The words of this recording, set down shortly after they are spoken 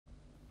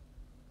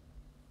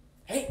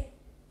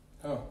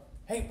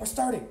Hey, we're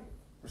starting.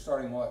 We're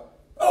starting what?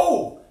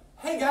 Oh,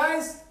 hey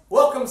guys.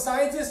 Welcome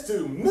scientists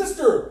to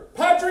Mr.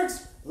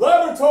 Patrick's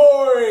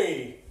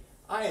Laboratory.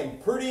 I am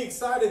pretty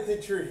excited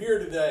that you're here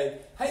today.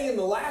 Hey, in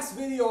the last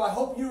video, I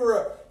hope you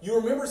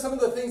remember some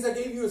of the things I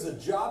gave you as a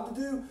job to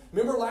do.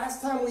 Remember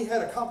last time we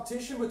had a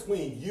competition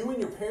between you and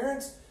your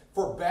parents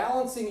for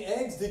balancing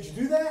eggs? Did you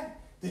do that?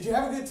 Did you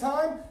have a good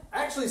time?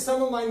 Actually,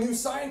 some of my new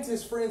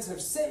scientist friends have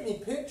sent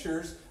me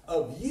pictures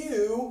of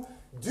you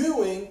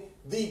doing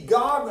the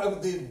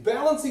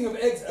balancing of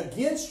eggs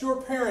against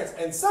your parents.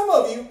 And some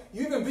of you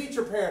even beat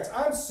your parents.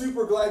 I'm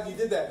super glad you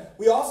did that.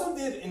 We also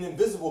did an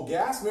invisible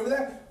gas. Remember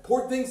that?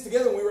 Poured things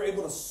together and we were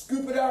able to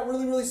scoop it out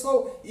really, really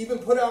slow. Even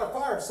put out a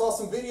fire. Saw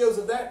some videos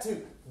of that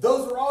too.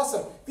 Those were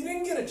awesome. If you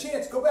didn't get a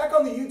chance, go back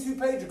on the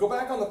YouTube page or go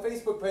back on the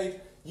Facebook page.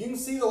 You can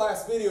see the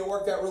last video. It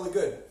worked out really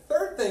good.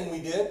 Third thing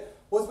we did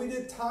was we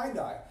did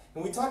tie-dye.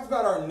 And we talked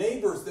about our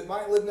neighbors that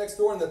might live next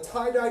door and the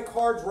tie-dye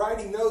cards,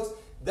 writing notes.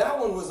 That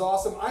one was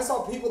awesome. I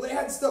saw people, they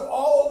had stuff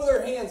all over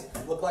their hands.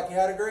 Looked like you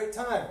had a great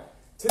time.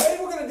 Today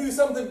we're going to do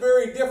something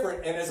very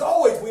different. And as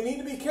always, we need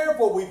to be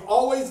careful. We've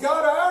always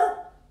got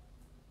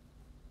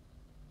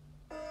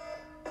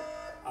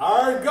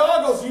our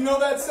goggles. You know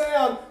that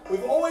sound.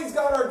 We've always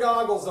got our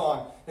goggles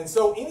on. And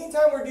so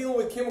anytime we're dealing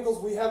with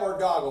chemicals, we have our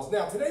goggles.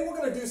 Now today we're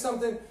going to do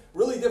something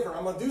really different.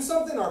 I'm going to do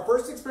something. Our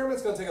first experiment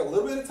is going to take a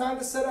little bit of time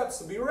to set up,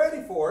 so be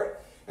ready for it.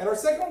 And our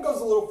second one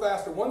goes a little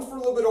faster. One's for a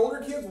little bit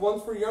older kids,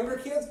 one's for younger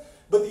kids.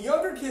 But the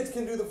younger kids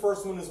can do the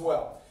first one as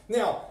well.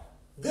 Now,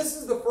 this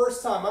is the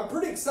first time. I'm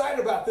pretty excited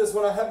about this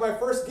when I have my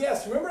first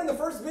guest. Remember in the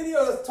first video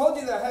I told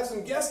you that I have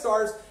some guest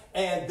stars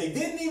and they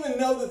didn't even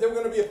know that they were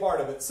going to be a part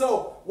of it.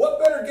 So what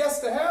better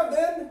guest to have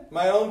than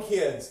my own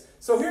kids?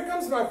 So here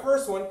comes my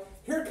first one.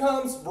 Here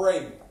comes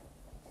Braden.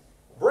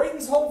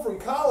 Braden's home from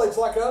college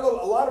like a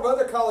lot of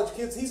other college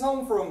kids. He's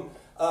home from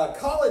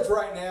college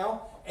right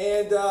now.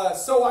 And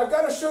so I've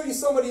got to show you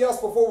somebody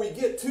else before we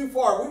get too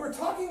far. We were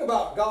talking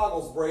about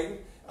goggles, Braden.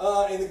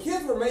 And the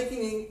kids were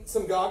making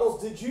some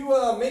goggles. Did you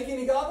make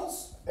any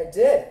goggles? I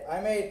did.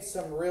 I made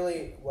some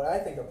really, what I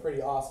think are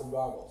pretty awesome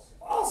goggles.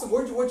 Awesome.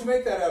 What'd you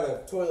make that out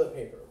of? Toilet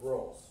paper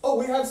rolls. Oh,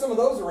 we have some of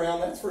those around,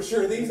 that's for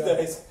sure these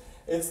days.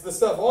 It's the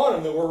stuff on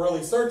them that we're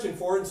really searching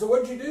for. And so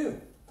what'd you do?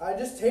 I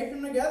just taped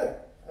them together.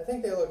 I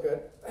think they look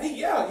good. Hey,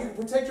 yeah, you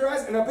can protect your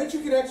eyes. And I bet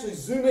you can actually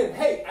zoom in.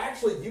 Hey,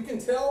 actually, you can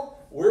tell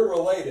we're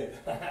related.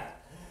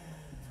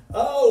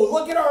 Oh,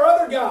 look at our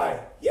other guy.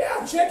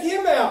 Yeah, check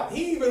him out.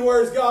 He even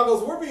wears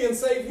goggles. We're being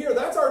safe here.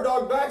 That's our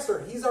dog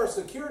Baxter. He's our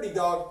security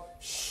dog.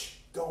 Shh,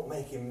 don't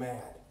make him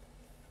mad.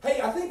 Hey,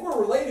 I think we're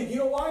related. You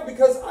know why?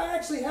 Because I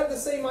actually had the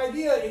same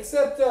idea,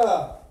 except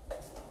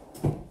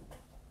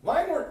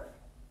mine were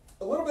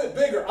a little bit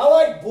bigger. I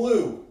like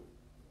blue.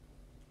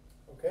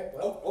 Okay.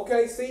 Well.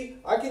 Okay, see,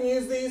 I can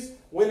use these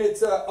when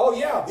it's, oh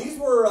yeah, these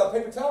were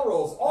paper towel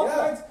rolls. All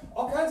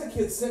kinds of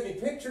kids sent me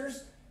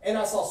pictures, and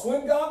I saw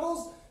swim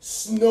goggles,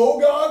 snow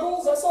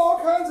goggles. I saw all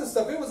kinds of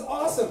stuff. It was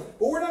awesome.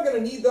 But we're not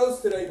going to need those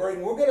today,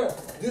 Braden. We're going to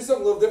do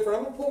something a little different.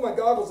 I'm going to pull my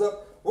goggles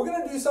up. We're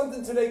going to do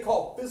something today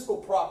called physical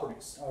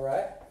properties. All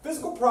right.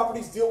 Physical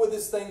properties deal with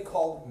this thing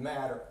called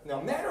matter.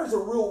 Now, matter is a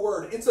real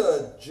word. It's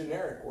a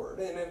generic word.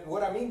 And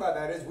what I mean by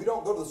that is we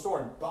don't go to the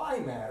store and buy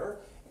matter.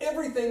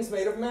 Everything's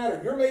made of matter.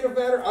 You're made of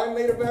matter. I'm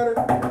made of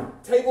matter.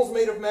 Table's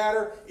made of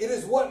matter. It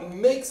is what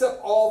makes up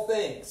all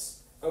things.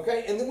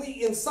 Okay, and then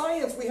in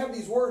science, we have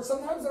these words.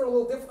 Sometimes they're a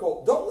little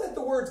difficult. Don't let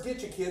the words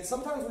get you, kids.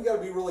 Sometimes we got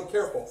to be really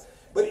careful.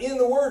 But in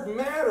the word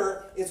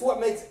matter, it's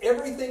what makes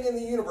everything in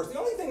the universe. The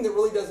only thing that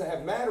really doesn't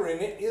have matter in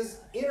it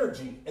is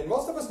energy. And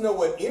most of us know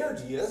what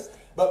energy is,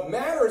 but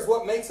matter is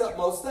what makes up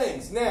most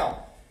things.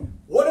 Now,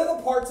 one of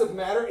the parts of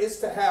matter is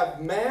to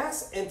have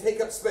mass and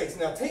take up space.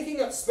 Now, taking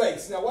up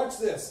space. Now, watch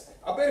this.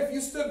 I bet if you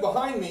stood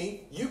behind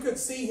me, you could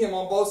see him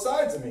on both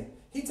sides of me.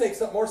 He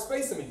takes up more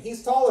space than me.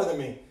 He's taller than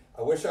me.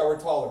 I wish I were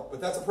taller,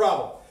 but that's a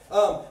problem.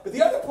 But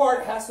the other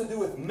part has to do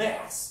with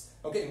mass.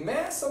 Okay,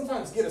 mass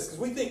sometimes get us because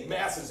we think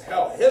mass is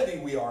how heavy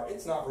we are.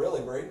 It's not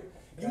really, Braden.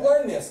 You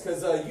learned this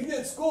because you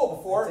did school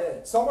before. I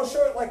did. So I'm going to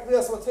show it like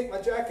this. I'm going to take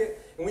my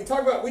jacket. And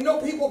we know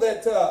people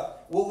that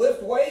will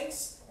lift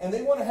weights and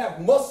they want to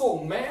have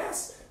muscle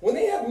mass. When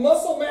they have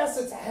muscle mass,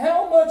 it's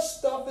how much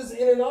stuff is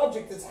in an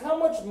object. It's how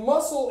much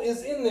muscle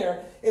is in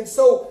there. And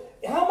so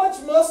how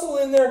much muscle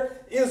in there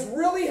is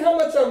really how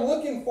much I'm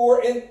looking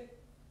for. And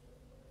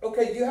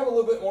okay, you have a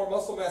little bit more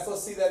muscle mass.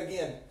 Let's see that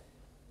again.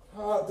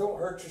 Oh, don't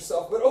hurt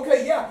yourself. But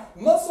okay, yeah,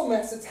 muscle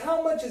mass, it's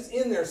how much is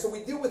in there. So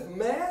we deal with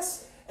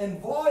mass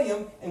and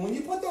volume. And when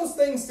you put those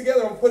things together,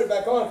 I'm going to put it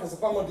back on because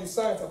if I'm going to do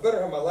science, I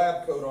better have my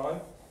lab coat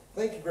on.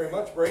 Thank you very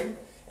much, Braden.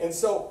 And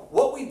so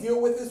what we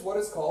deal with is what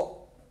is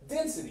called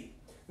density.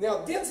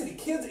 Now, density,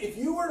 kids, if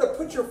you were to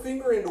put your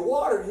finger into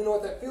water, you know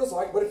what that feels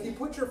like. But if you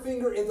put your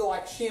finger into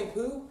like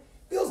shampoo,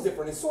 it feels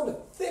different. It's sort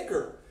of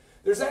thicker.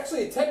 There's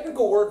actually a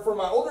technical word for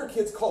my older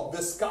kids called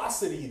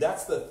viscosity.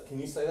 That's the, can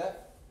you say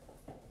that?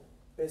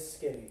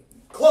 Biscuity.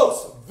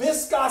 Close.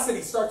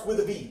 Viscosity starts with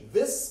a V.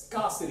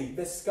 Viscosity.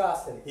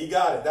 Viscosity. He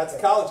got it. That's a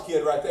college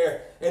kid right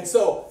there. And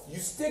so you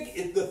stick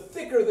it, the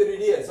thicker that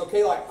it is,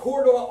 okay, like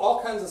cordon,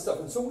 all kinds of stuff.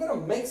 And so we're going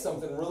to make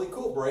something really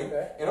cool, Braden.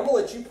 Okay. And I'm going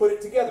to let you put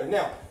it together.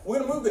 Now, we're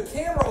going to move the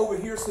camera over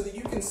here so that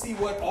you can see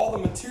what all the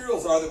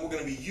materials are that we're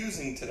going to be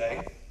using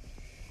today.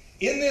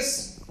 In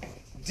this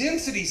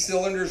density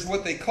cylinder is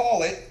what they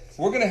call it.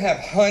 We're going to have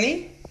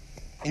honey.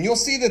 And you'll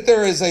see that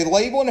there is a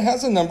label and it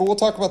has a number. We'll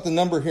talk about the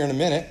number here in a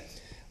minute.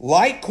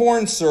 Light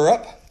corn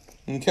syrup.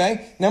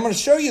 Okay, now I'm going to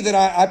show you that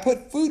I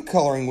put food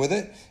coloring with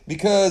it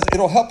because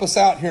it'll help us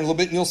out here in a little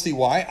bit and you'll see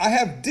why. I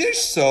have dish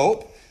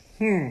soap.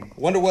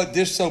 Wonder what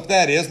dish soap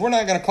that is. We're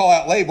not going to call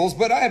out labels,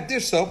 but I have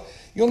dish soap.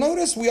 You'll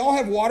notice we all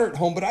have water at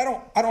home, but I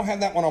don't have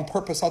that one on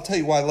purpose. I'll tell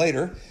you why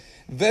later.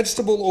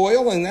 Vegetable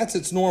oil, and that's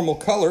its normal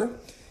color.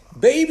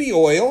 Baby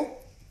oil.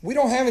 We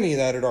don't have any of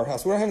that at our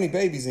house. We don't have any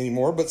babies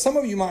anymore, but some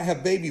of you might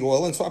have baby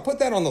oil, and so I put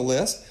that on the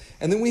list.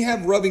 And then we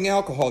have rubbing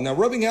alcohol. Now,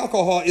 rubbing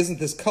alcohol isn't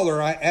this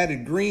color. I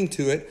added green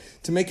to it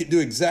to make it do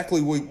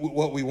exactly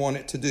what we want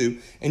it to do.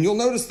 And you'll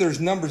notice there's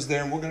numbers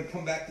there, and we're going to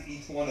come back to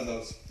each one of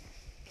those.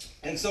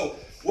 And so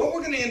what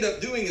we're going to end up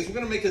doing is we're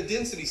going to make a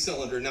density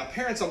cylinder. Now,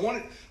 parents, I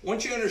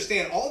want you to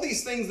understand all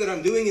these things that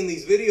I'm doing in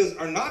these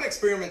videos are not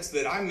experiments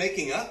that I'm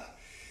making up.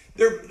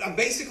 I'm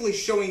basically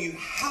showing you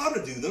how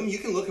to do them. You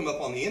can look them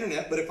up on the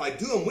internet, but if I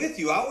do them with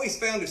you, I always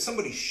found if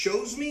somebody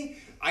shows me,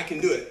 I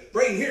can do it.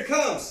 Braden, here it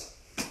comes.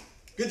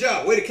 Good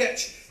job. Way to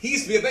catch. He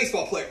used to be a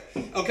baseball player.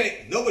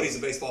 Okay, nobody's a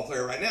baseball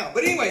player right now.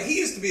 But anyway, he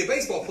used to be a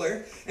baseball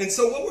player. And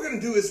so what we're going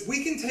to do is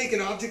we can take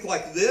an object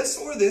like this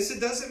or this. It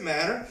doesn't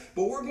matter.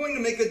 But we're going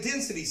to make a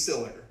density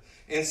cylinder.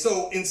 And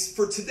so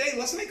for today,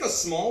 let's make a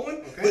small one.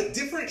 Okay. But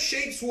different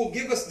shapes will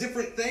give us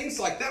different things.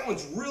 Like that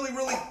one's really,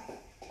 really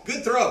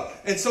good throw.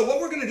 And so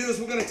what we're going to do is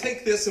we're going to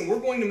take this and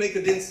we're going to make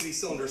a density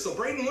cylinder. So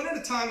Braden, one at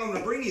a time, I'm going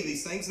to bring you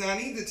these things. Now I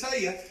need to tell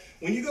you,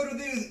 when you go to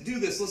do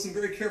this, listen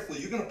very carefully.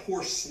 You're going to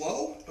pour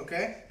slow,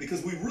 okay?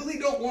 Because we really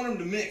don't want them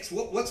to mix.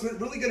 What's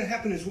really going to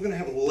happen is we're going to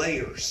have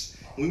layers.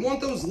 We want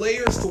those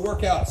layers to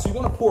work out. So you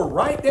want to pour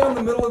right down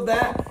the middle of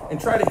that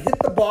and try to hit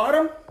the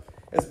bottom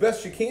as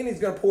best you can. He's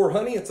going to pour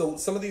honey.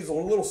 Some of these are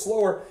a little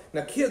slower.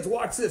 Now, kids,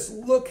 watch this.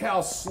 Look how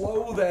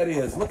slow that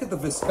is. Look at the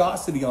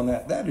viscosity on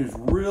that. That is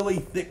really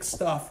thick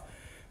stuff,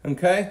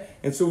 okay?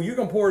 And so you're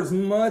going to pour as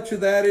much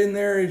of that in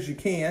there as you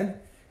can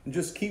and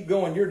just keep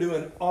going. You're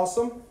doing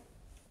awesome.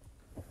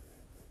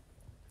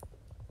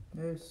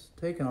 It's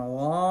taking a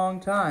long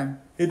time.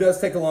 It does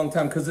take a long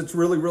time because it's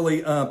really,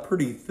 really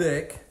pretty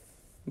thick.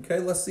 Okay,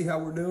 let's see how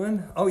we're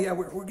doing. Oh, yeah,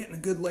 we're getting a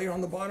good layer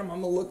on the bottom.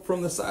 I'm going to look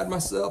from the side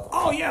myself.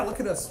 Oh, yeah,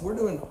 look at us. We're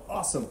doing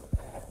awesome.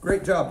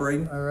 Great job,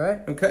 Braden. All right.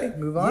 Okay.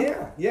 Move on?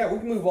 Yeah, we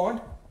can move on.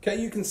 Okay,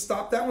 you can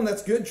stop that one.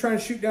 That's good. Trying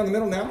to shoot down the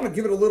middle. Now I'm going to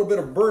give it a little bit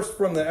of burst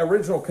from the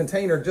original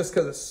container just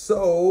because it's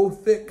so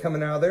thick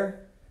coming out of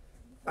there.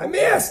 I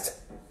missed.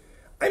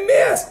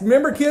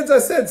 Remember, kids, I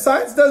said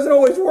science doesn't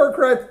always work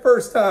right the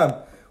first time.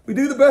 We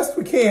do the best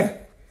we can,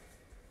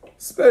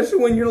 especially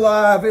when you're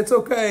live. It's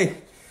okay.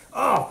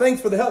 Oh,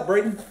 thanks for the help,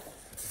 Braden.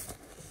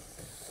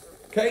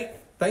 Okay,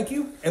 thank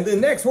you. And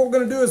then next, what we're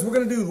going to do is we're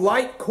going to do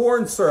light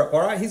corn syrup, all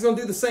right? He's going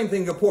to do the same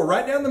thing. You're going to pour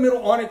right down the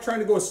middle on it, trying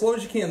to go as slow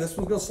as you can. This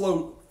one's going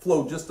to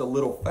flow just a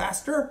little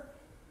faster.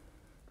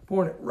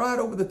 Pouring it right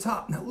over the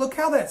top. Now, look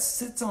how that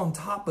sits on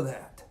top of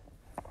that.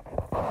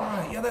 All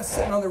right, yeah, that's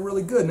sitting on there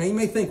really good. Now, you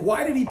may think,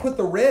 why did he put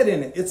the red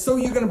in it? It's so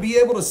you're going to be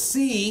able to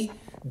see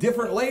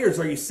different layers.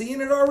 Are you seeing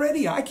it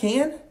already? I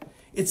can.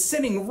 It's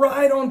sitting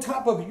right on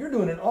top of it. You're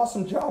doing an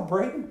awesome job,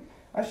 Braden.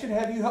 I should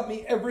have you help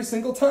me every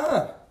single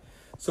time.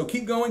 So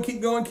keep going,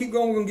 keep going, keep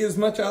going. We're going to get as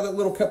much out of that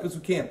little cup as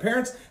we can.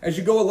 Parents, as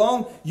you go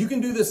along, you can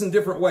do this in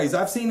different ways.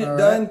 I've seen it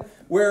done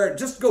where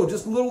just a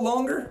little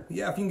longer.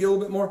 Yeah, if you can get a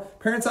little bit more.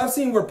 Parents, I've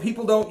seen where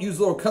people don't use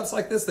little cups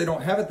like this. They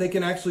don't have it. They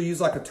can actually use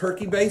like a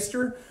turkey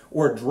baster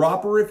or a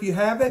dropper if you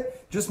have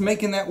it. Just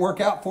making that work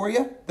out for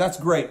you. That's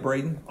great,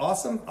 Braden.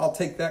 Awesome. I'll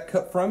take that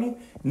cup from you.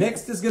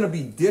 Next is going to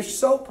be dish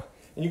soap.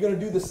 And you're going to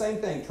do the same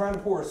thing. Trying to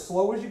pour as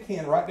slow as you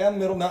can, right down the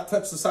middle, not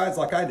touch the sides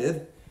like I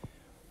did.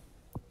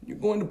 You're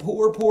going to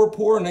pour, pour,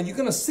 pour. Now you're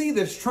going to see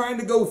this trying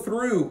to go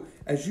through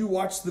as you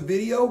watch the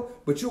video,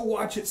 but you'll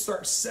watch it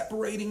start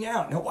separating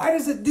out. Now, why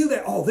does it do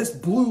that? Oh, this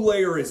blue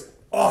layer is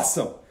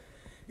awesome.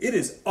 It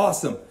is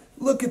awesome.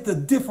 Look at the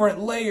different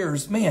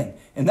layers, man.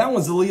 And that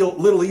one's a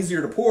little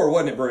easier to pour,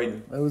 wasn't it,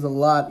 Braden? It was a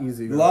lot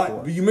easier to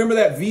pour. You remember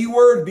that V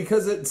word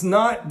because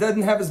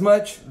doesn't have as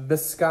much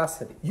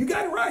viscosity. You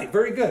got it right.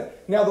 Very good.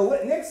 Now,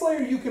 the next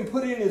layer you can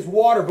put in is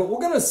water, but we're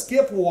going to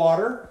skip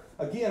water.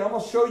 Again, I'm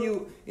going to show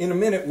you in a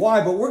minute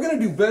why, but we're going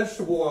to do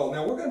vegetable oil.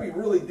 Now, we're going to be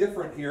really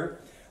different here.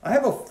 I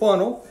have a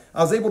funnel.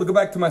 I was able to go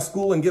back to my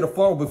school and get a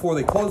funnel before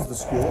they closed the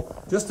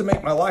school just to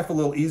make my life a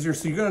little easier.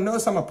 So you're going to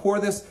notice I'm going to pour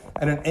this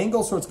at an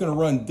angle so it's going to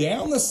run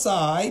down the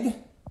side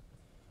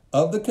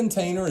of the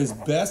container as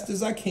best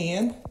as I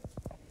can.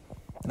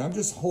 And I'm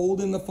just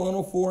holding the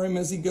funnel for him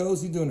as he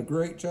goes. He's doing a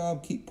great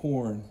job. Keep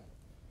pouring.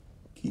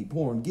 Keep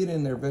pouring. Get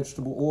in there,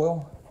 vegetable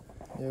oil.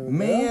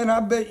 Man,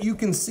 I bet you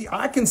can see.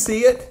 I can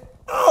see it.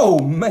 Oh,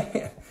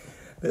 man.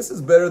 This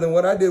is better than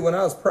what I did when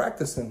I was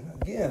practicing.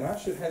 Again, I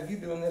should have you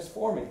doing this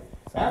for me.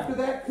 After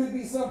that could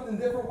be something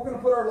different. We're going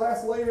to put our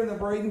last layer in there,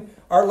 Braden.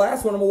 Our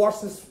last one, I'm going to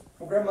watch this.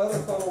 I'll grab my other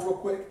funnel real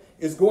quick.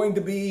 Is going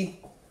to be,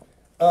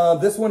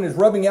 this one is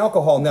rubbing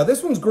alcohol. Now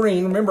this one's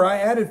green. Remember, I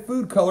added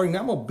food coloring. Now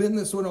I'm going to bend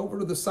this one over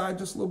to the side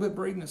just a little bit,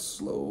 Braden, as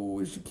slow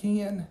as you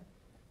can.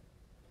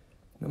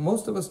 Now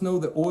most of us know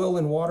that oil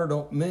and water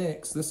don't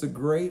mix. This is a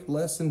great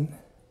lesson,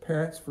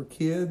 parents, for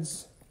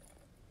kids.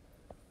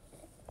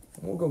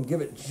 We're going to give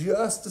it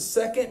just a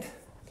second.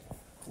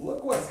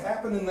 Look what's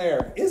happening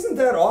there. Isn't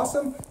that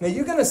awesome? Now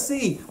you're going to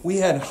see we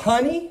had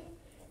honey,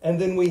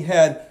 and then we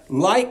had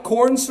light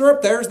corn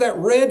syrup. There's that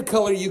red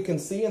color you can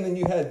see. And then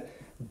you had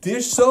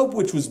dish soap,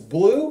 which was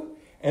blue.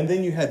 And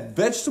then you had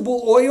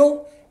vegetable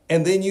oil.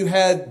 And then you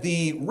had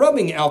the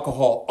rubbing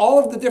alcohol,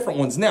 all of the different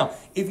ones. Now,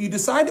 if you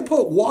decide to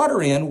put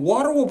water in,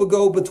 water will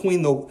go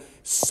between the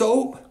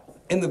soap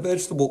and the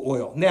vegetable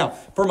oil. Now,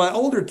 for my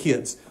older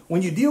kids,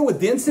 when you deal with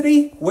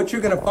density, what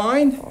you're going to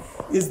find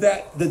is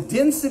that the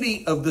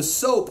density of the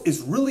soap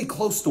is really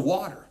close to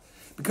water,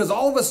 because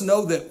all of us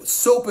know that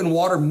soap and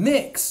water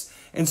mix.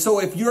 And so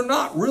if you're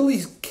not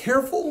really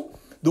careful,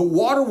 the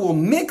water will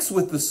mix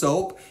with the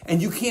soap and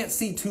you can't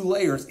see two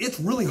layers. It's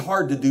really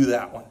hard to do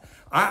that one.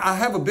 I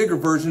have a bigger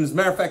version. As a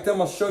matter of fact, I'm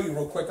going to show you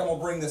real quick. I'm going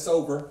to bring this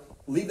over.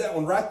 Leave that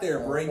one right there,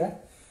 Braden. Okay.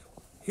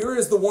 Here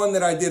is the one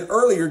that I did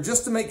earlier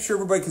just to make sure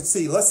everybody could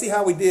see. Let's see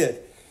how we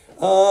did.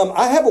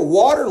 I have a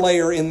water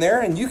layer in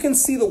there, and you can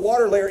see the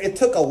water layer. It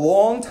took a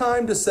long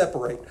time to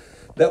separate.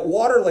 That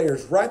water layer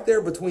is right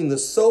there between the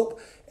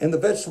soap and the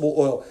vegetable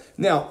oil.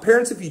 Now,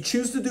 parents, if you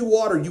choose to do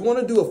water, you want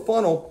to do a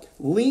funnel,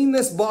 lean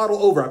this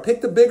bottle over. I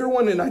picked a bigger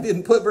one, and I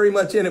didn't put very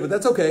much in it, but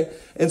that's okay.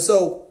 And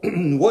so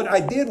what I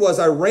did was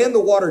I ran the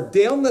water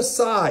down the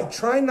side,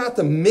 trying not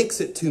to mix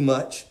it too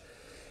much.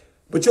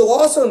 But you'll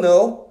also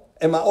know,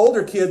 and my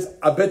older kids,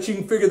 I bet you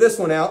can figure this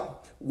one out.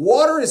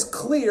 Water is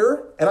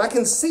clear, and I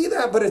can see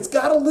that, but it's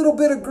got a little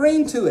bit of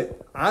green to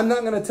it. I'm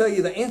not going to tell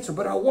you the answer,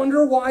 but I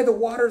wonder why the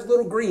water is a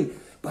little green.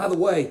 By the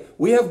way,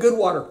 we have good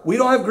water. We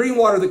don't have green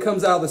water that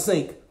comes out of the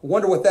sink. I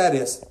wonder what that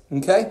is,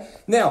 okay?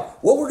 Now,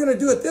 what we're going to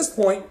do at this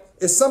point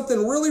is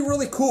something really,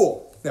 really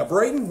cool. Now,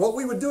 Braden, what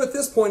we would do at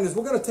this point is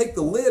we're going to take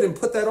the lid and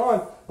put that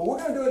on, but we're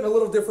going to do it in a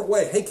little different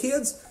way. Hey,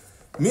 kids,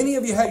 many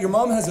of you have, your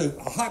mom has a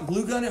hot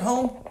glue gun at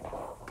home.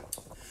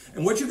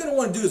 And what you're going to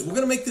want to do is we're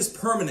going to make this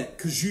permanent,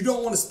 because you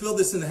don't want to spill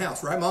this in the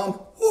house, right, Mom?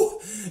 Whew.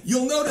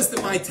 You'll notice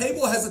that my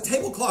table has a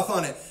tablecloth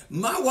on it.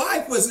 My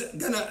wife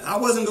I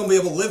wasn't going to be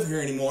able to live here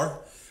anymore.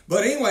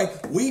 But anyway,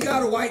 we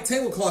got a white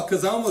tablecloth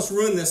because I almost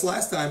ruined this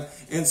last time.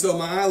 And so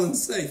my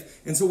island's safe.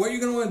 And so what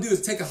you're going to want to do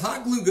is take a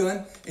hot glue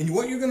gun. And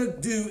what you're going to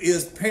do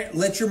is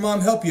let your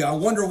mom help you. I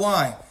wonder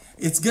why.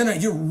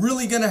 You're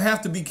really going to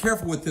have to be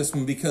careful with this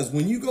one, because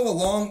when you go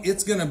along, you're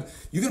going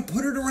to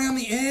put it around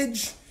the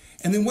edge.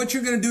 And then what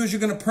you're going to do is you're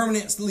going to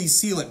permanently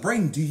seal it.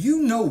 Braden, do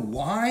you know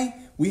why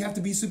we have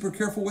to be super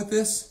careful with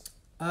this?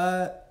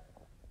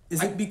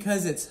 Is it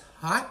because it's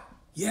hot?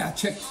 Yeah,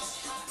 check.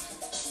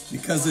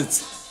 Because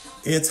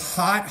it's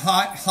hot,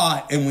 hot,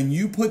 hot. And when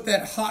you put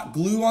that hot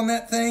glue on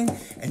that thing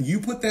and you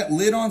put that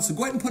lid on, so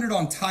go ahead and put it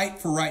on tight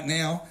for right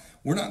now.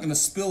 We're not going to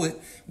spill it.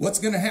 What's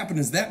going to happen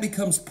is that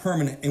becomes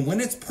permanent. And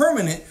when it's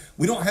permanent,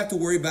 we don't have to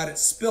worry about it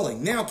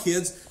spilling. Now,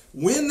 kids,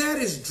 when that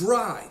is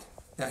dried,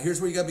 now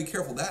here's where you got to be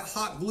careful. That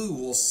hot glue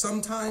will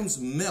sometimes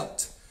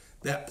melt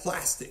that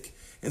plastic.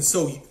 And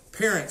so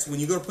parents, when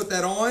you go to put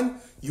that on,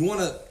 you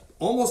want to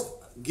almost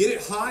get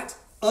it hot,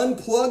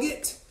 unplug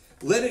it,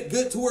 let it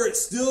get to where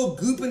it's still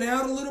gooping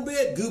out a little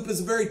bit. Goop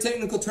is a very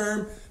technical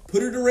term.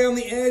 Put it around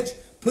the edge,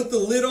 put the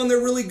lid on there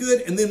really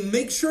good, and then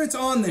make sure it's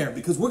on there,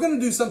 because we're going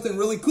to do something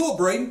really cool,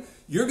 Braden.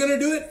 You're going to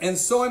do it, and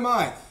so am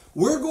I.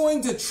 We're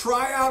going to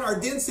try out our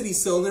density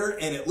cylinder,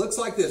 and it looks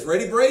like this.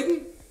 Ready,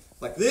 Braden?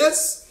 Like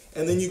this,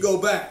 and then you go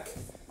back.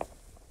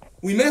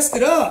 We messed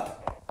it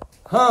up.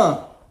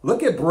 Huh?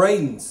 Look at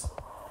Braden's.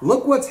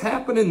 Look what's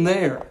happening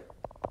there.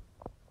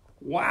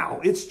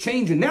 Wow, it's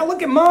changing. Now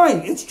look at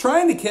mine. It's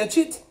trying to catch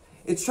it.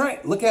 It's trying.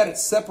 Look at it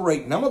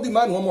separating. Now I'm going to do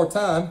mine one more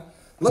time.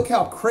 Look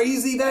how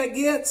crazy that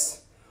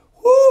gets.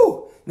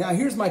 Woo! Now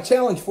here's my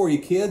challenge for you,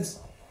 kids.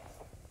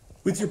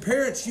 With your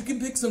parents, you can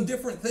pick some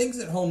different things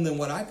at home than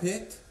what I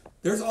picked.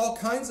 There's all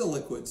kinds of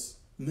liquids.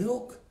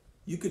 Milk.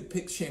 You could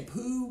pick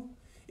shampoo.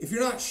 If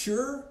you're not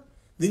sure,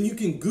 then you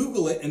can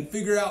Google it and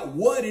figure out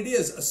what it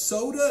is. A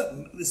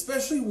soda,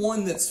 especially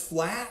one that's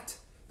flat,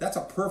 that's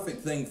a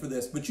perfect thing for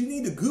this. But you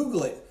need to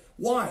Google it.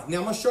 Why? Now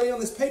I'm going to show you on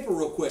this paper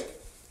real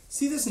quick.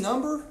 See this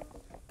number?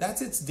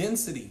 That's its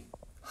density.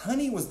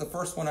 Honey was the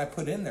first one I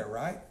put in there,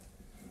 right?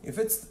 If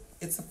it's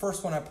the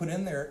first one I put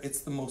in there,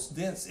 it's the most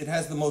dense. It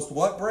has the most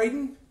what,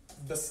 Braden?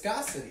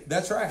 Viscosity.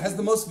 That's right. It has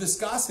the most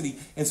viscosity.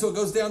 And so it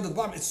goes down to the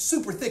bottom. It's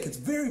super thick. It's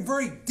very,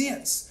 very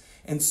dense.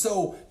 And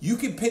so you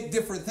can pick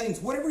different things,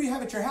 whatever you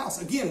have at your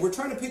house. Again, we're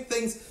trying to pick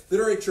things that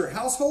are at your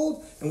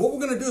household. And what we're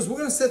going to do is we're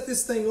going to set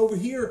this thing over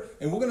here,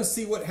 and we're going to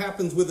see what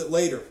happens with it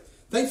later.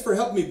 Thanks for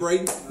helping me,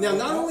 Braden. Now,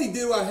 not only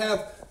do I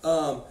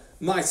have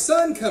my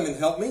son come and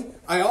help me,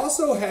 I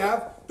also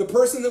have the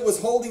person that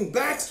was holding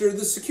Baxter,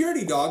 the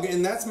security dog,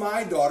 and that's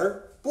my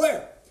daughter,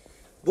 Blair.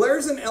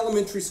 Blair's an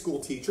elementary school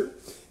teacher,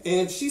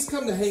 and she's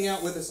come to hang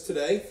out with us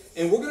today,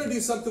 and we're going to do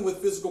something with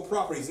physical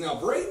properties. Now,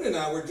 Braden and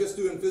I were just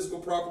doing physical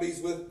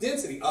properties with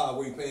density.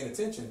 Were you paying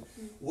attention?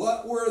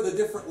 What were the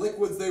different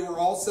liquids they were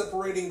all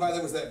separating by?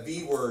 There was that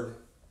B word.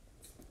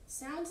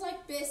 Sounds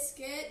like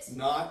biscuit.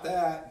 Not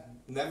that.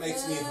 That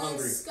makes me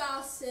hungry.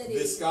 Viscosity.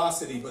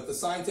 Viscosity, but the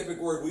scientific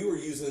word we were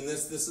using in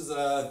this is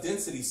a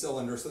density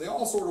cylinder, so they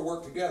all sort of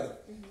work together.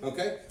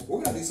 Okay?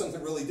 We're going to do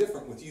something really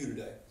different with you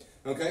today.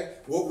 Okay?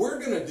 What we're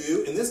going to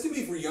do, and this can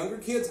be for younger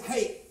kids,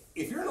 hey,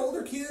 if you're an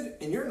older kid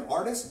and you're an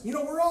artist, you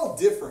know, we're all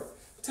different.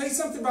 I'll tell you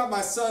something about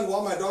my son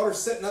while my daughter's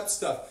setting up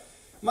stuff.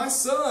 My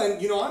son,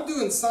 you know, I'm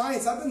doing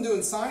science. I've been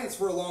doing science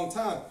for a long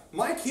time.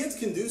 My kids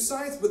can do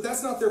science, but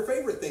that's not their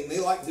favorite thing. They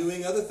like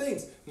doing other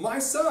things. My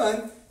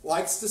son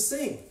likes to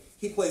sing.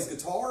 He plays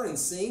guitar and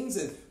sings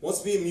and wants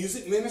to be a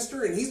music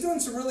minister, and he's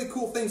doing some really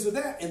cool things with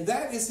that, and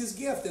that is his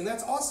gift, and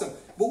that's awesome.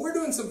 But we're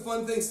doing some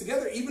fun things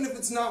together, even if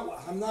it's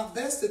not, I'm not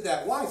best at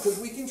that. Why? Because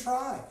we can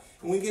try,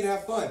 and we can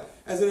have fun.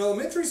 As an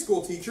elementary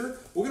school teacher,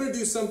 we're going to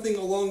do something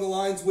along the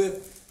lines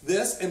with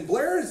this, and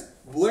Blair's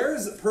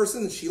a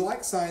person that she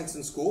likes science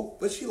in school,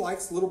 but she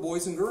likes little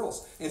boys and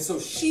girls, and so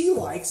she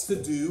likes to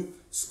do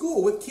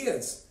school with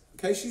kids.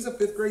 Okay, she's a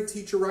 5th grade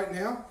teacher right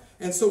now.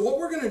 And so what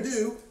we're going to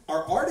do,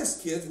 our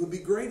artist kids would be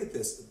great at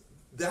this.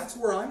 That's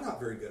where I'm not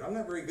very good. I'm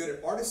not very good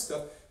at artist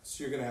stuff,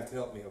 so you're going to have to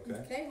help me,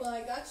 okay? Okay, well,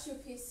 I got you a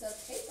piece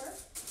of paper.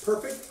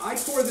 Perfect. I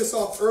tore this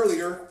off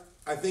earlier.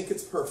 I think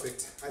it's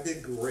perfect. I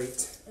did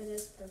great. It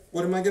is perfect.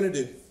 What am I going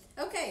to do?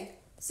 Okay,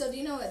 so do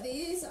you know what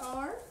these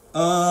are?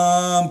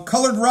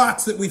 Colored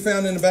rocks that we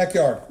found in the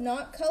backyard.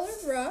 Not colored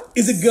rocks.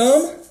 Is it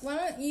gum? Why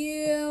don't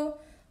you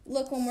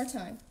look one more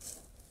time?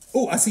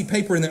 Oh, I see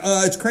paper in there.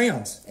 It's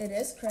crayons. It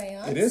is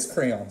crayons. It is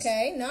crayons.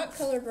 Okay, not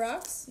colored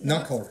rocks.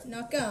 Not colored.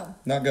 Not gum.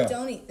 Not gum.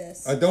 Don't eat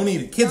this. Don't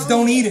eat it. Kids,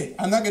 don't eat it.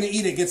 I'm not going to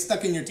eat it. It gets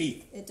stuck in your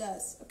teeth. It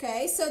does.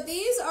 Okay, so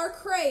these are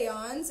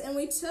crayons, and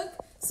we took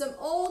some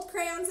old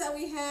crayons that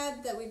we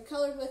had that we've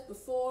colored with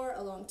before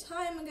a long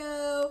time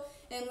ago,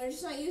 and we're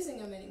just not using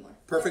them anymore.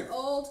 Perfect. They're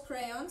old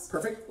crayons.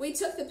 Perfect. We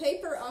took the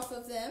paper off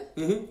of them,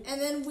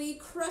 and then we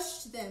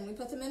crushed them. We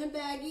put them in a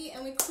baggie,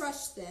 and we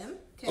crushed them.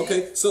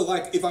 Okay, so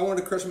like if I wanted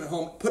to crush them at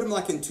home, put them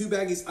like in 2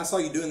 baggies. I saw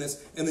you doing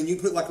this, and then you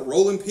put like a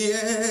rolling pin,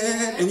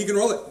 and you can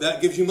roll it.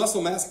 That gives you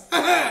muscle mass.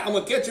 I'm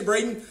gonna catch you,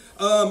 Braden.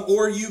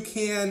 Or you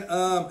can,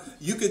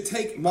 you could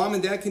take, Mom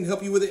and Dad can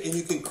help you with it, and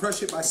you can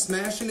crush it by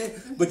smashing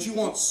it. But you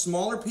want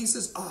smaller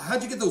pieces. Oh,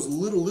 how'd you get those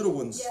little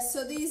ones? Yes,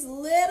 so these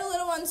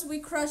little ones we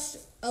crushed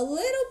a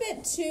little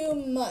bit too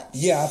much.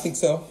 Yeah, I think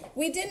so.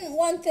 We didn't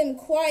want them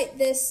quite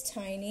this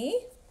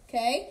tiny.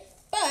 Okay.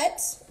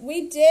 But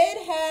we did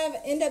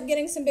end up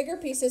getting some bigger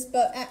pieces,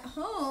 but at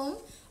home,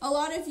 a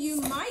lot of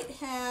you might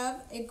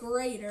have a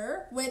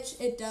grater, which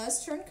it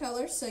does turn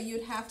color, so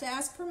you'd have to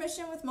ask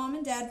permission with Mom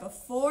and Dad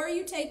before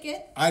you take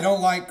it. I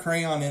don't like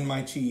crayon in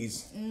my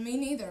cheese. Me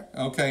neither.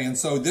 Okay, and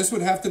so this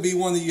would have to be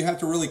one that you have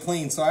to really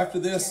clean. So after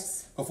this,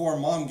 Yes. before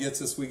Mom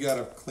gets us, we got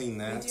to clean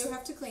that. We do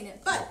have to clean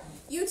it. But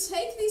you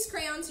take these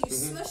crayons, you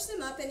smush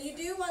them up, and you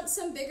do want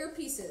some bigger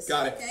pieces.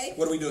 Got it. Okay?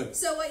 What are we doing?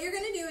 So what you're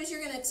going to do is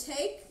you're going to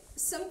take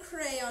some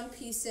crayon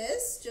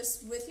pieces,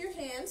 just with your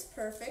hands,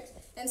 perfect,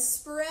 and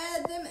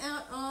spread them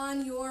out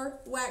on your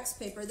wax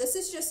paper. This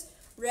is just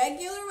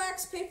regular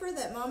wax paper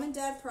that Mom and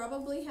Dad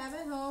probably have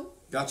at home.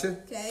 Gotcha.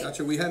 Okay.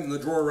 Gotcha. We had it in the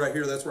drawer right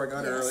here. That's where I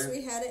got it earlier. Yes,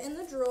 we had it in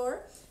the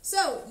drawer.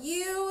 So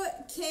you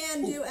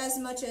can do as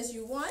much as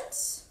you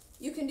want.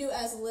 You can do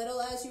as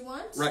little as you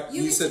want. Right.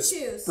 You get said to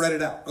choose. Spread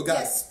it out. Oh, got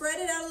Yes, spread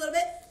it out a little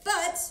bit.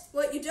 But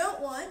what you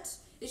don't want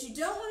is you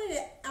don't want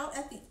it out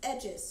at the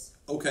edges.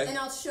 Okay. And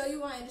I'll show you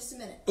why in just a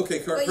minute. Okay,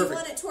 But perfect. you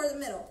want it toward the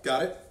middle.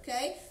 Got it.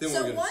 Okay? Then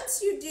So we're good.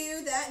 once you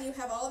do that and you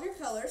have all of your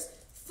colors,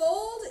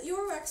 fold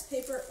your wax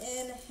paper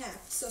in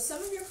half. So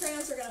some of your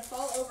crayons are going to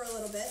fall over a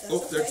little bit. That's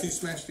okay. They're too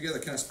smashed together.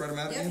 Can I spread them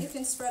out Yep, again? you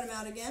can spread them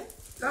out again.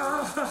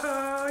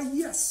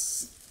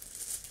 Yes.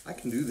 I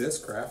can do this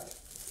craft.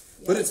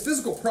 But it's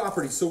physical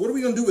property. So what are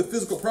we going to do with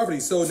physical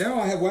property? So now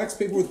I have wax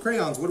paper with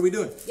crayons. What are we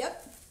doing?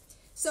 Yep.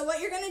 So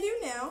what you're going to do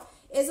now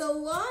is a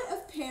lot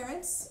of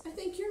parents, I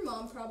think your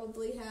mom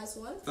probably has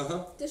one.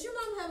 Uh-huh. Does your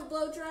mom have a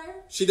blow dryer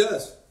She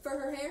does. for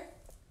her hair?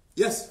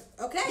 Yes.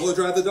 Okay. Blow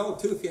dry the dog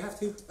too if you have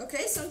to.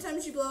 Okay,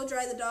 sometimes you blow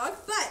dry the dog,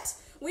 but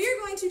we are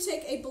going to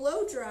take a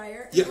blow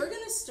dryer and Yeah. we're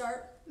going to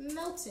start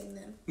melting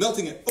them.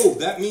 Melting it. Oh,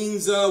 that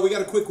means we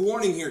got a quick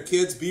warning here,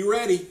 kids. Be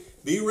ready.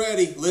 Be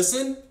ready.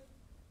 Listen.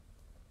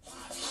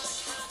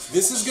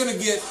 This is going to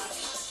get,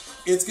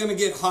 it's going to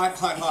get hot,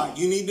 hot, hot.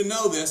 You need to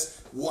know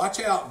this. Watch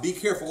out. Be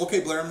careful. Okay,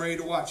 Blair, I'm ready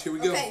to watch. Here we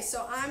go. Okay,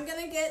 so I'm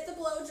going to get the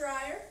blow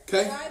dryer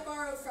Okay. that I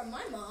borrowed from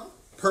my mom.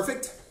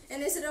 Perfect.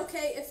 And is it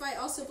okay if I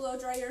also blow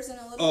dry yours in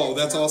a little bit? Oh,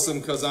 that's to melt it? awesome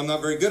because I'm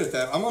not very good at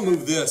that. I'm going to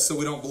move this so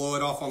we don't blow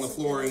it off on the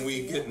floor and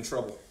we get in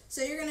trouble.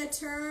 So you're going to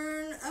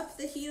turn up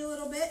the heat a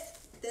little bit.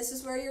 This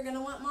is where you're going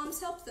to want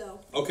Mom's help, though.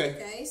 Okay.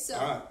 Okay, so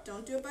All right.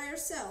 don't do it by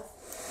yourself.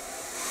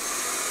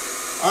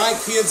 All right,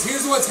 kids,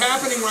 here's what's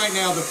happening right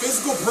now. The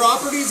physical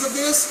properties of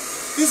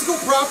this, Physical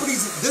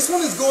properties, this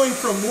one is going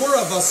from more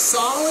of a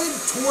solid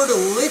toward a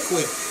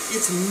liquid.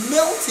 It's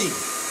melting.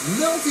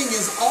 Melting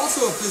is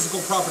also a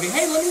physical property.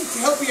 Hey, let me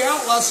help you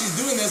out while she's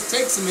doing this.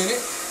 Takes a minute.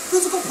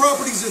 Physical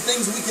properties are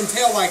things we can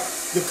tell, like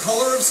the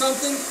color of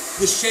something,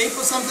 the shape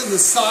of something, the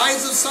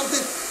size of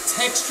something,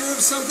 texture of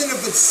something,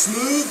 if it's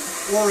smooth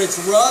or it's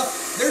rough.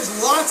 There's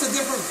lots of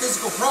different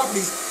physical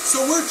properties.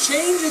 So we're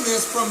changing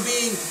this from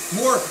being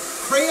more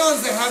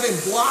crayons that have in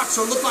blocks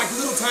or look like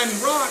little tiny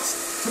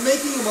rocks to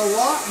making them a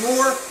lot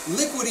more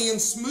liquidy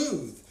and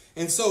smooth.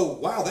 And so,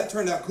 wow, that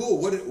turned out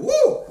cool.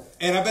 Woo!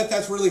 And I bet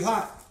that's really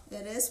hot.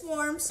 That is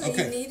warm, so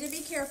Okay. you need to be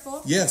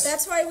careful. Yes.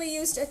 That's why we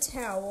used a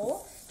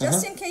towel,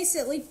 just in case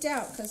it leaked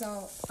out, because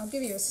I'll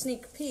give you a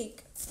sneak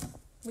peek.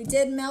 We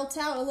did melt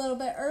out a little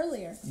bit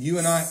earlier. You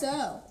and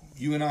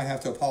I have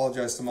to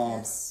apologize to Mom.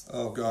 Yes,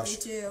 oh gosh.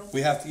 we do.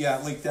 We have to, yeah,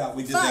 it leaked out.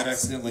 We did that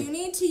accidentally. You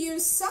need to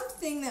use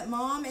something that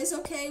Mom is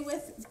okay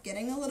with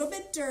getting a little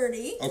bit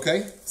dirty.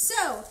 Okay.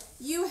 So,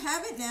 you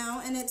have it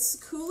now, and it's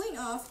cooling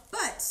off,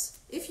 but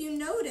if you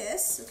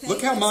notice, okay.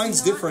 Look how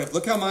mine's different.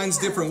 Look how mine's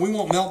different. We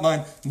won't melt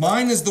mine.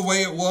 Mine is the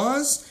way it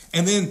was.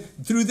 And then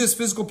through this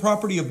physical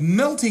property of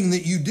melting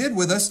that you did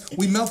with us,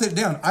 we melted it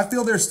down. I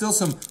feel there's still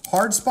some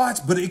hard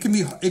spots, but it can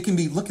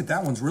be, look at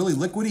that one's really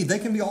liquidy. They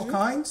can be all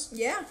kinds.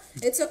 Yeah,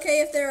 it's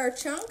okay if there are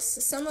chunks.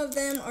 Some of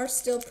them are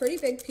still pretty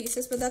big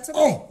pieces, but that's okay.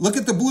 Oh, look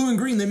at the blue and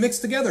green. They mix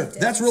together.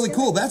 That's really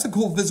cool. That's a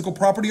cool physical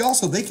property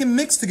also. They can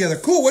mix together.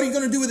 Cool. What are you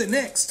going to do with it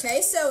next?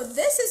 Okay, so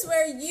this is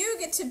where you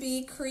get to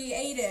be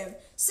creative.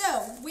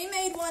 So, we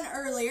made one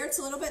earlier. It's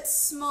a little bit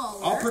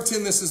smaller. I'll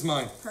pretend this is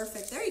mine.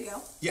 Perfect. There you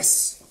go.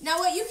 Yes. Now,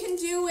 what you can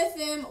do with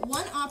them,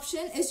 one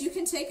option is you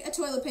can take a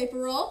toilet paper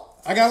roll.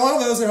 I got a lot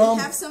of those at home.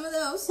 Have some of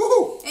those.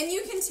 Woohoo! And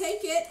you can take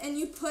it and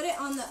you put it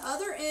on the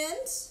other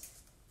end.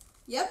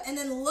 Yep, and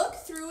then look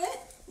through it,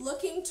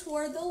 looking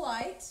toward the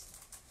light.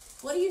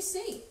 What do you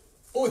see?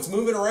 Oh, it's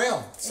moving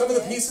around. Some of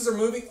the pieces are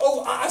moving.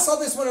 Oh, I saw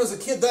this when I was a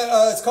kid.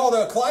 It's called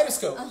a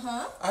kaleidoscope.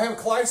 I have a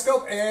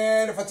kaleidoscope,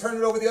 and if I turn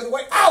it over the other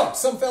way, ow!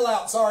 Some fell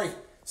out. Sorry.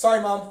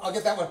 Sorry, Mom. I'll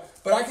get that one.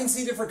 But I can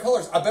see different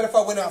colors. I bet if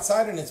I went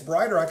outside and it's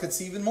brighter, I could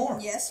see even more.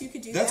 Yes, you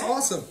could do That's that.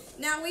 That's awesome.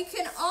 Now, we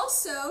can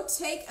also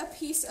take a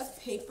piece of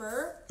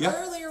paper. Yeah.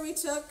 Earlier we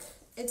took,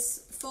 it's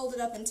folded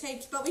up and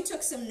taped, but we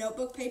took some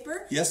notebook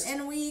paper. Yes.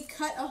 And we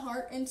cut a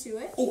heart into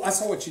it. Oh, I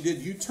saw what you did.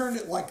 You turned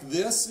it like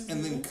this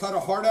and then cut a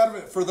heart out of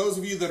it. For those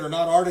of you that are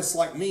not artists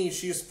like me,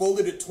 she just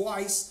folded it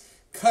twice,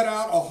 cut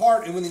out a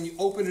heart, and then you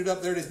open it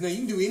up, there it is. Now, you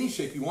can do any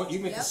shape you want. You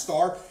can make a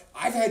star.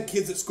 I've had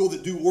kids at school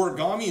that do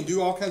origami and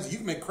do all kinds of, you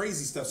can make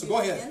crazy stuff. So go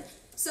ahead.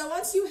 So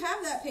once you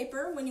have that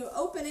paper, when you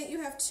open it, you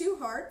have two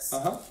hearts.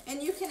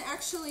 And you can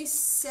actually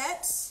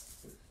set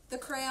the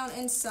crayon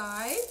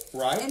inside.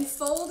 Right. And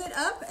fold it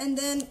up and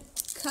then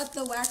cut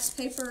the wax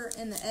paper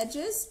in the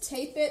edges,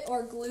 tape it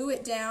or glue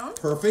it down.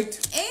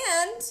 Perfect.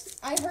 And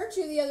I heard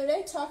you the other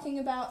day talking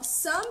about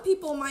some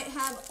people might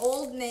have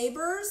old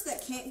neighbors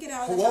that can't get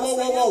out of the house.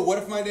 Whoa. What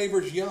if my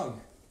neighbor's young?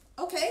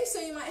 Okay, so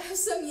you might have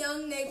some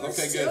young neighbors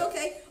okay, too. Good.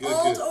 Okay, good,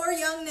 old good. or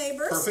young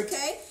neighbors. Perfect.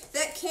 Okay,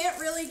 that can't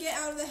really get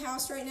out of the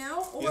house right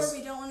now, or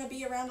we don't want to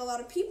be around a lot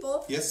of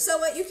people. Yes. So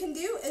what you can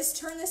do is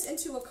turn this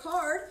into a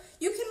card.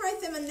 You can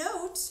write them a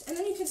note, and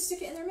then you can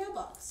stick it in their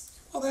mailbox.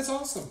 Oh, that's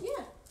awesome.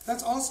 Yeah.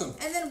 That's awesome.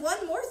 And then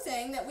one more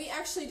thing that we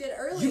actually did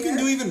earlier. You can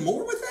do even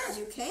more with that?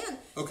 You can.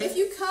 Okay. If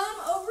you come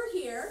over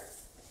here,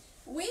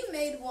 we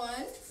made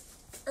one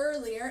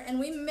earlier, and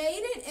we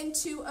made it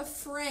into a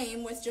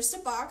frame with just a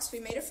box. We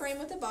made a frame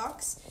with a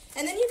box,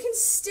 and then you can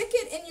stick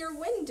it in your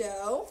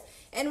window,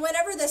 and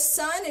whenever the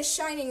sun is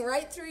shining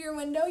right through your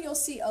window, you'll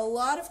see a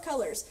lot of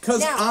colors.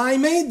 Because I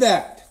made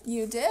that.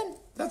 You did.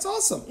 That's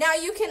awesome. Now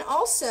you can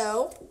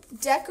also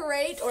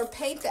decorate or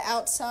paint the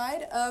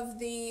outside of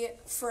the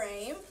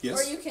frame,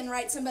 or you can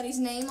write somebody's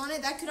name on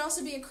it. That could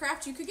also be a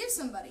craft you could give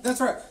somebody.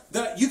 That's right.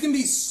 You can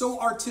be so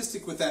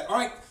artistic with that.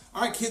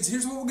 All right, kids,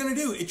 here's what we're going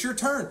to do. It's your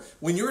turn.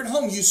 When you're at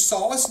home, you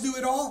saw us do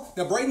it all.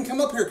 Now, Braden, come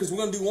up here because we're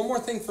going to do one more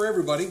thing for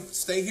everybody.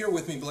 Stay here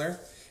with me, Blair.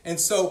 And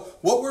so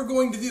what we're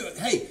going to do,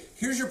 hey,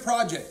 here's your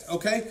project,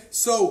 okay?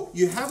 So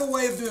you have a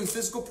way of doing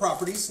physical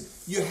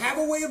properties. You have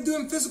a way of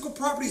doing physical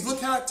properties. Look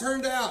how it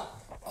turned out.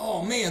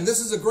 Oh, man, this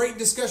is a great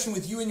discussion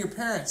with you and your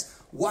parents.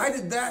 Why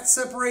did that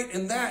separate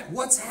and that?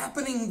 What's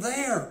happening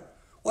there?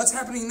 What's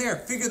happening there?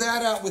 Figure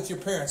that out with your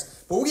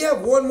parents. But we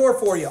have one more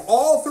for you.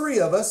 All three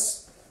of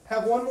us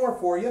have one more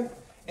for you,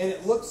 and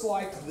it looks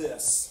like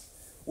this.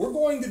 We're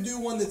going to do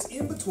one that's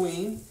in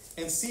between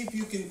and see if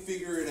you can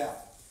figure it out.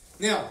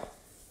 Now,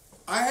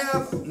 I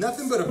have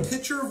nothing but a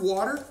pitcher of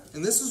water,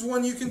 and this is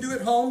one you can do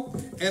at home,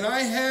 and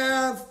I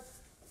have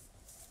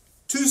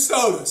 2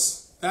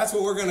 sodas. That's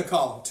what we're going to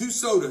call them, 2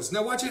 sodas.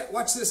 Now watch it.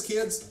 Watch this,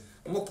 kids.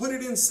 I'm going to put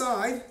it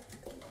inside.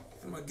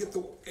 I'm going to get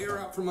the air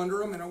out from under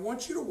them, and I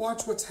want you to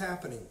watch what's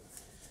happening.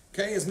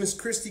 Okay, as Miss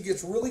Christie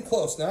gets really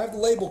close. Now I have the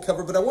label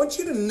cover, but I want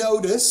you to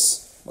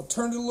notice. I'll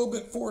turn it a little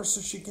bit for her so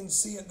she can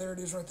see it. There it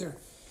is right there.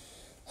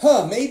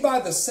 Made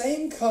by the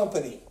same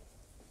company,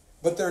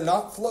 but they're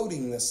not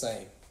floating the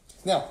same.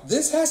 Now,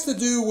 this has to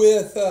do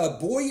with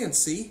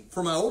buoyancy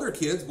for my older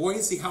kids.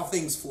 Buoyancy, how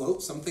things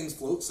float. Some things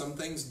float, some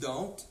things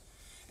don't.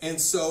 And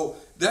so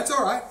that's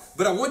all right.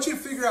 But I want you to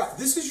figure out,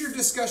 this is your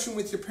discussion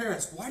with your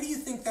parents. Why do you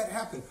think that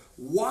happened?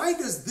 Why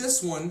does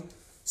this one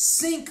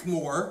sink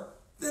more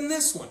than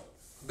this one?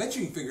 I bet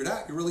you can figure it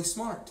out. You're really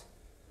smart.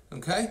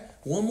 Okay,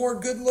 one more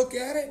good look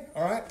at it.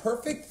 All right,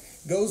 perfect.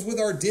 Goes with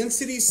our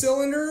density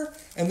cylinder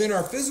and then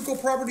our physical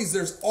properties.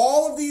 There's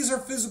all of these are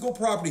physical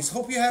properties.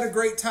 Hope you had a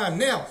great time.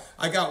 Now,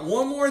 I got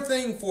one more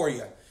thing for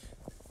you.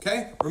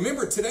 Okay,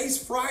 remember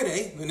today's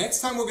Friday. The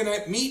next time we're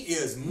going to meet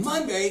is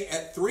Monday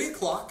at 3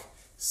 o'clock.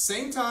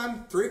 Same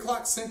time, 3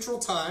 o'clock Central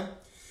Time.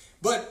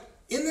 But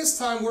in this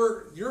time,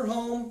 you're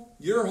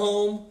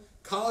home,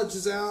 college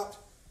is out.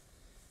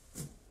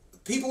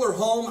 People are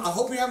home. I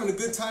hope you're having a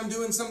good time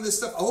doing some of this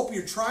stuff. I hope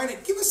you're trying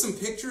it. Give us some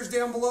pictures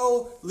down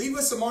below. Leave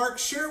us a mark.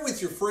 Share it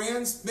with your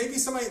friends. Maybe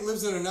somebody that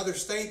lives in another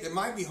state that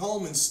might be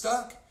home and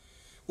stuck.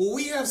 Well,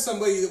 we have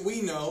somebody that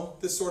we know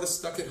that's sort of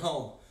stuck at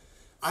home.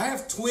 I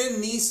have twin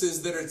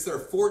nieces that it's their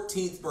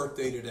 14th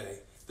birthday today.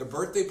 The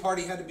birthday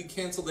party had to be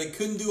canceled. They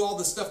couldn't do all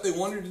the stuff they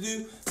wanted to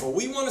do. But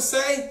we want to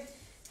say,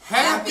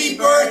 happy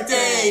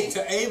birthday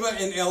to Ava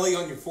and Ellie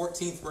on your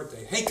 14th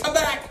birthday. Hey, come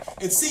back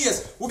and see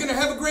us. We're going to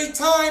have a great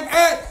time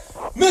at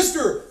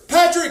Mr.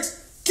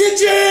 Patrick's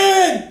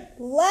Kitchen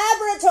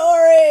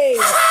Laboratory.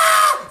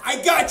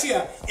 I got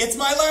you. It's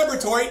my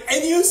laboratory,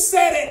 and you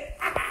said it.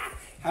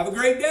 Have a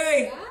great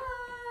day. Bye.